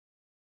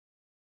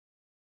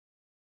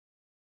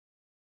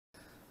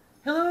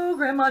Hello,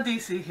 Grandma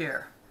DC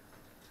here.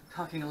 I'm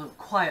talking a little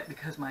quiet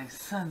because my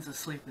son's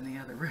asleep in the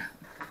other room.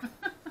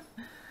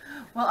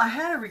 Well, I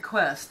had a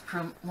request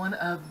from one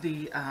of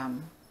the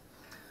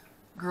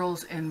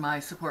girls in my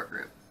support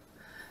group,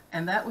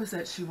 and that was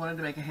that she wanted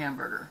to make a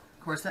hamburger.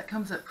 Of course, that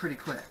comes up pretty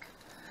quick.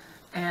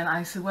 And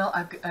I said, well,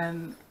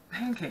 and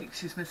pancakes.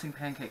 She's missing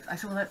pancakes. I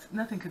said, well,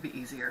 nothing could be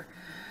easier.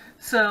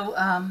 So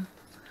I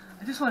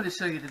just wanted to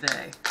show you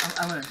today.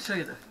 I'm going to show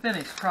you the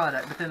finished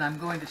product, but then I'm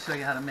going to show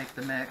you how to make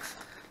the mix.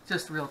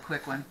 Just a real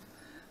quick one.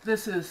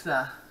 This is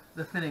the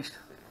finished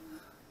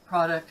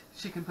product.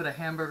 She can put a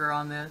hamburger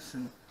on this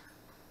and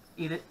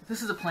eat it.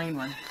 This is a plain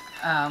one.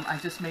 I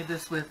just made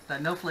this with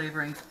no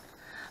flavorings,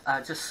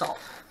 just salt.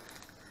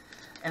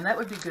 And that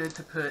would be good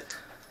to put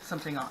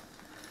something on.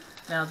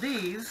 Now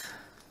these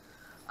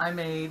I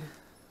made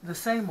the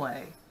same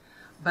way,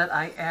 but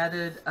I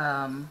added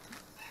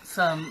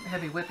some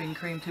heavy whipping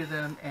cream to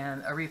them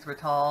and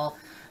erythritol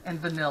and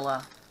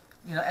vanilla,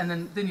 you know, and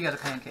then you got a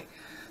pancake.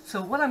 So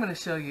what I'm going to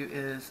show you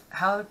is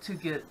how to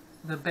get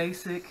the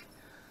basic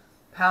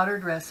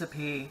powdered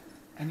recipe,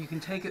 and you can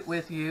take it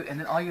with you, and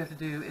then all you have to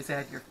do is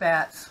add your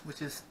fats,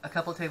 which is a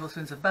couple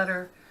tablespoons of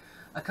butter,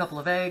 a couple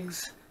of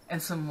eggs,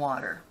 and some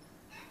water,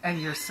 and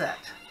you're set.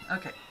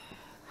 Okay.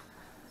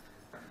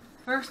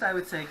 First, I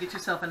would say get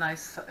yourself a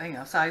nice,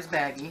 size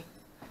baggie,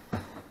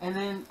 and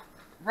then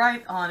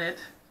write on it,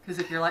 because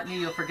if you're like me,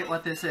 you'll forget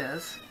what this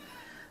is.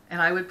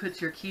 And I would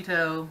put your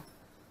keto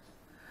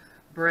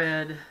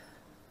bread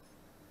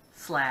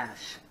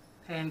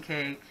 /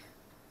 pancake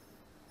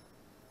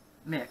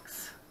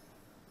mix,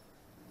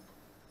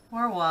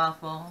 or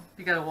waffle. If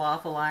you got a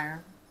waffle iron,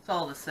 it's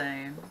all the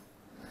same.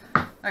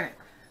 Okay,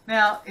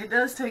 now it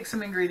does take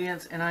some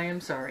ingredients, and I am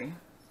sorry,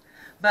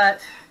 but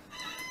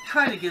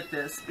try to get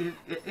this in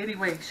any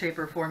way, shape,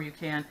 or form you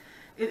can.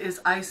 It is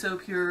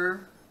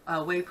IsoPure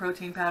whey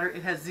protein powder.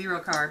 It has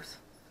 0 carbs,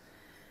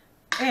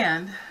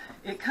 and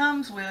it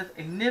comes with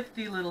a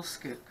nifty little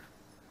scoop,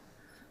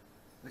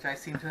 which I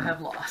seem to have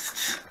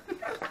lost.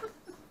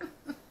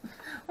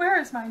 Where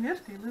is my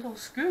nifty little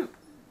scoop?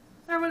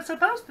 There was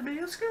supposed to be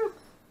a scoop.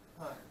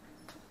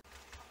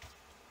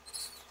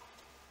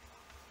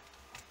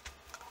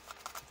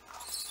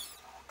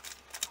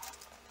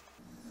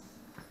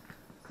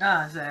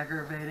 Ah, it's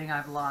aggravating.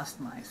 I've lost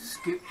my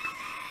scoop.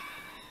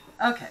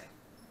 Okay.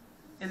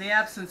 In the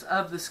absence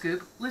of the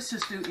scoop, let's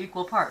just do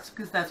equal parts,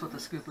 because that's what the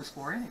scoop was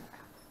for anyway.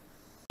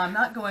 I'm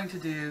not going to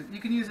do, you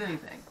can use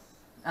anything.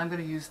 I'm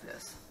going to use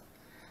this.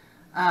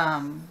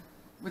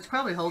 Which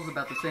probably holds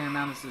about the same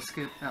amount as the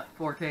scoop, about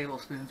 4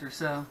 tablespoons or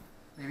so,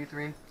 maybe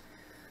 3.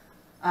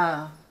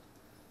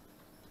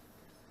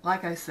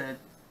 Like I said,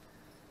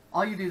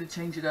 all you do to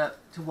change it up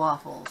to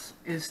waffles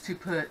is to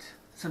put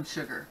some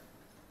sugar,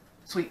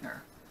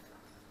 sweetener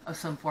of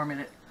some form in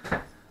it.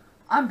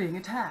 I'm being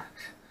attacked.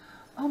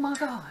 Oh my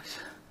gosh,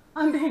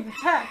 I'm being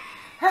attacked.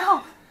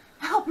 Help!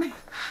 Help me!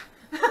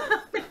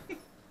 Help me!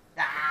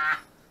 Ah,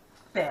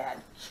 bad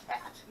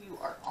cat, you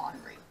are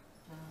ornery.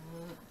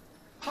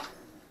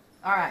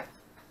 Alright.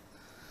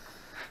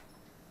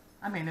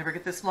 I may never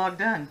get this vlog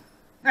done.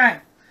 Alright.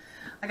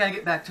 I gotta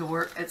get back to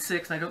work at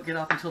 6. I don't get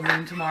off until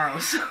noon tomorrow,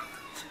 so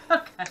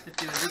I'm kind of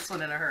doing this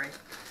one in a hurry.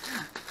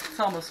 It's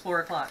almost 4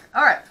 o'clock.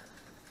 Alright.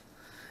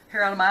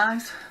 Hair out of my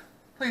eyes.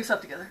 Pull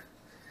yourself together.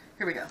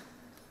 Here we go.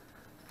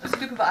 A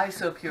scoop of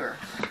IsoPure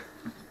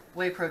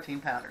whey protein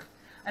powder.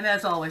 And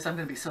as always, I'm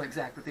going to be so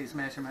exact with these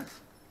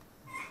measurements.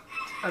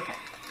 Okay.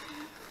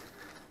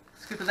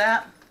 Scoop of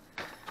that.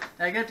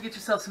 Now you have to get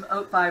yourself some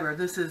oat fiber.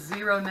 This is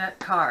 0 net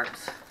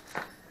carbs.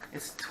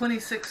 It's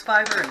 26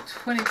 fiber and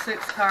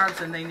 26 carbs,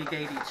 and they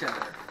negate each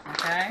other.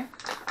 Okay?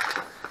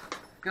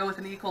 Go with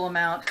an equal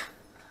amount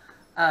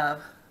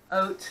of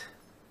oat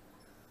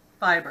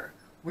fiber.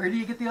 Where do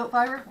you get the oat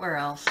fiber? Where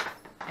else?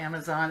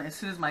 Amazon. As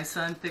soon as my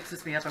son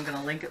fixes me up, I'm going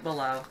to link it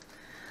below.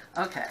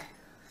 Okay.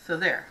 So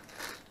there.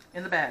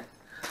 In the bag.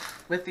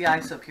 With the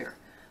IsoPure.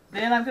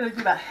 Then I'm going to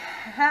do about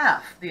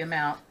half the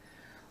amount,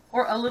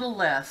 or a little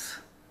less,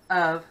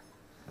 of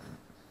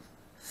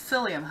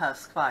psyllium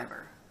husk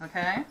fiber,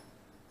 okay?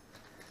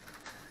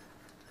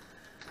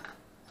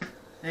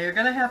 Now you're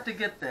going to have to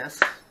get this.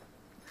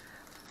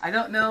 I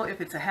don't know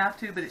if it's a have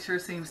to, but it sure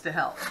seems to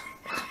help.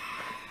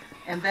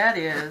 And that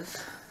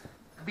is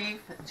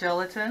beef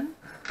gelatin.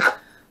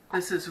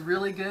 This is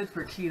really good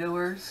for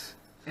ketoers,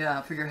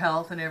 for your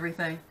health and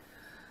everything.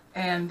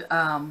 And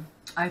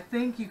I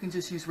think you can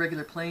just use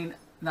regular plain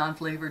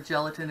non-flavored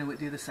gelatin and it would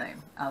do the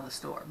same out of the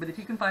store. But if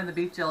you can find the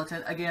beef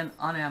gelatin, again,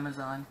 on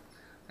Amazon,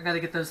 I got to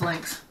get those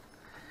links.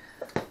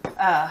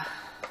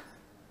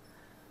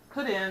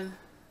 Put in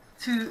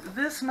to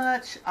this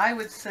much, I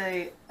would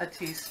say a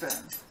teaspoon.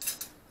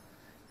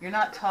 You're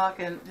not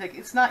talking, like,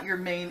 it's not your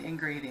main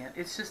ingredient.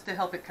 It's just to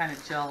help it kind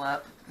of gel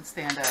up and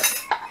stand up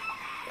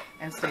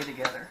and stay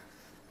together.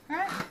 All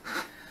right?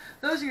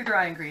 Those are your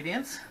dry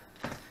ingredients.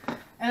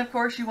 And of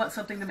course, you want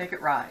something to make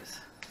it rise.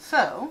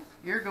 So,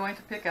 you're going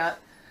to pick up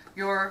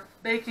your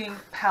baking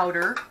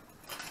powder.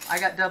 I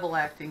got double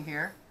acting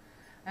here.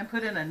 And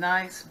put in a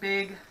nice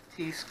big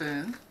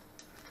teaspoon.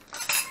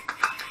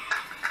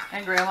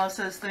 And Grandma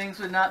says things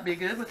would not be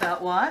good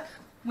without what?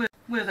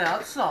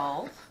 Without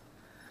salt.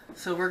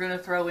 So we're going to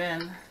throw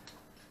in,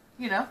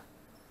 you know,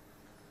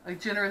 a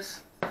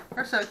generous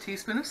or so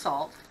teaspoon of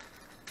salt.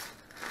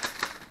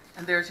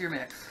 And there's your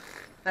mix.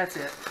 That's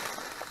it.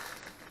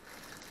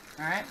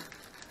 All right.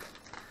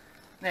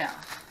 Now,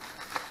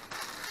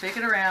 shake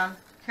it around,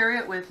 carry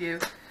it with you,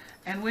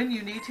 and when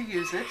you need to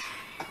use it,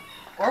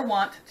 or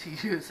want to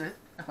use it,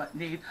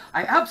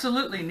 I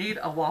absolutely need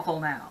a waffle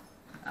now.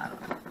 I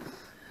don't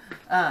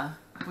know.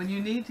 When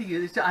you need to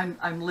use it,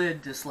 I'm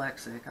lid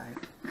dyslexic. I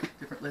have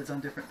different lids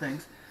on different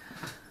things.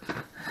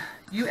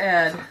 You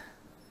add,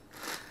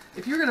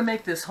 if you're going to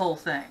make this whole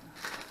thing,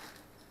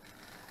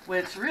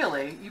 which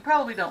really, you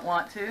probably don't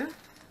want to,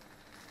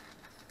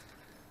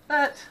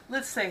 but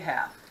let's say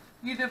half.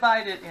 You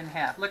divide it in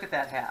half. Look at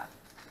that half.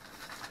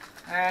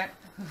 All right?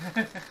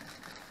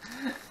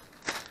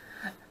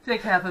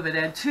 Take half of it,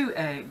 add 2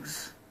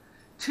 eggs,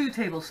 2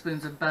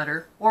 tablespoons of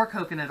butter or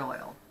coconut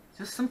oil,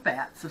 just some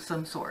fats of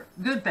some sort,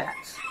 good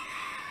fats,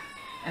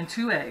 and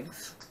 2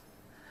 eggs,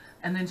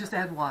 and then just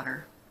add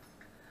water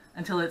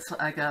until it's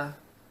like a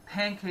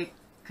pancake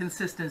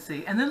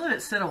consistency, and then let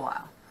it sit a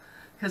while,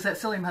 because that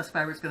psyllium husk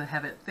fiber is going to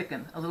have it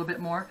thicken a little bit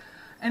more,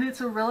 and it's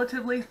a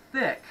relatively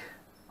thick,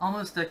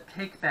 almost a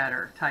cake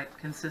batter type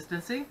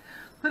consistency.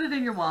 Put it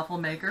in your waffle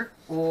maker,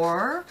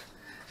 or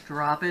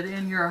drop it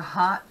in your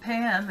hot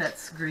pan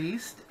that's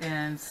greased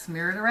and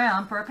smear it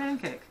around for a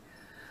pancake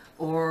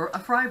or a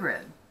fry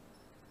bread.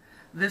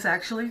 This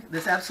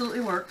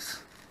absolutely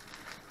works,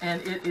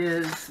 and it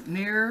is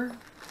near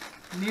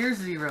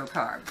 0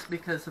 carbs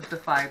because of the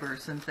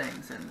fibers and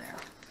things in there.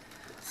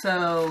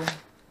 So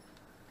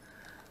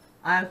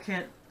I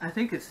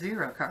think it's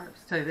 0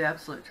 carbs, to tell you the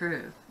absolute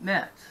truth.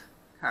 Net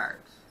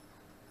carbs.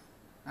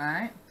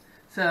 Alright?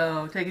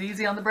 So take it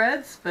easy on the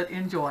breads, but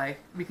enjoy,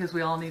 because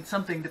we all need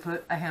something to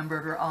put a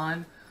hamburger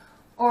on,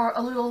 or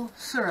a little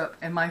syrup.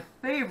 And my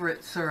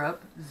favorite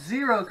syrup,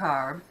 0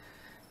 carb,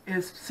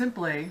 is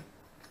simply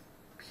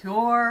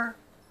pure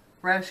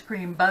fresh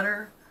cream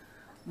butter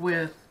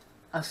with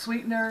a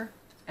sweetener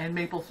and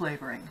maple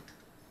flavoring.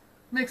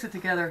 Mix it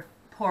together,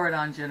 pour it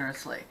on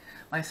generously.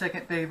 My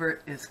second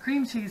favorite is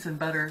cream cheese and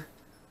butter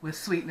with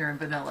sweetener and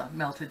vanilla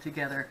melted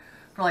together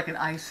for like an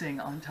icing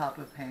on top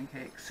of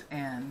pancakes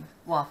and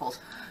waffles.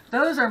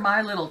 Those are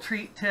my little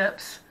treat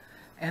tips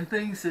and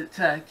things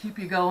that keep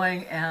you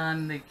going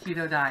on the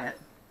keto diet.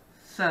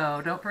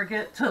 So don't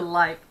forget to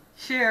like,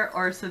 share,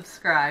 or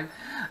subscribe.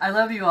 I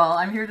love you all.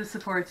 I'm here to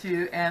support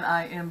you, and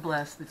I am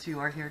blessed that you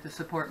are here to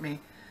support me.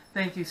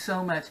 Thank you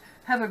so much.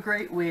 Have a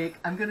great week.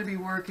 I'm going to be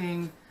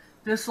working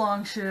this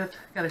long shift,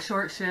 got a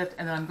short shift,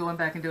 and then I'm going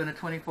back and doing a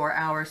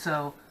 24-hour,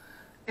 so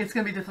it's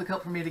going to be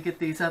difficult for me to get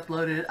these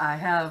uploaded. I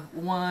have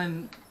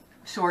one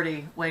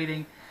shorty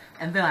waiting,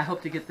 and then I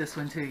hope to get this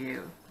one to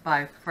you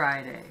by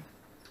Friday.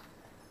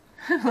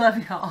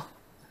 Love y'all.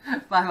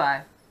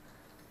 Bye-bye.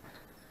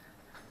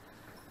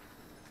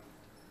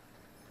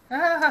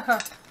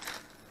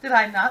 Did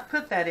I not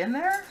put that in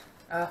there?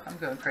 Oh, I'm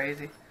going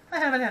crazy. I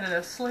haven't had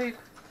enough sleep.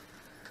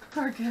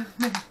 Forgive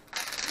me.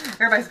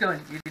 Everybody's going,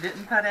 you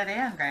didn't put it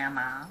in,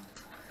 Grandma.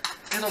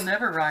 It'll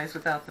never rise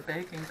without the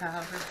baking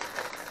powder.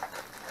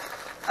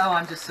 Oh,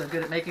 I'm just so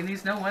good at making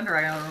these. No wonder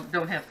I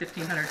don't have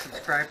 1,500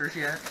 subscribers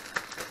yet.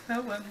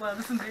 No one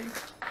loves me.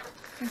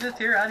 I'm just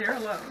here out here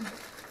alone.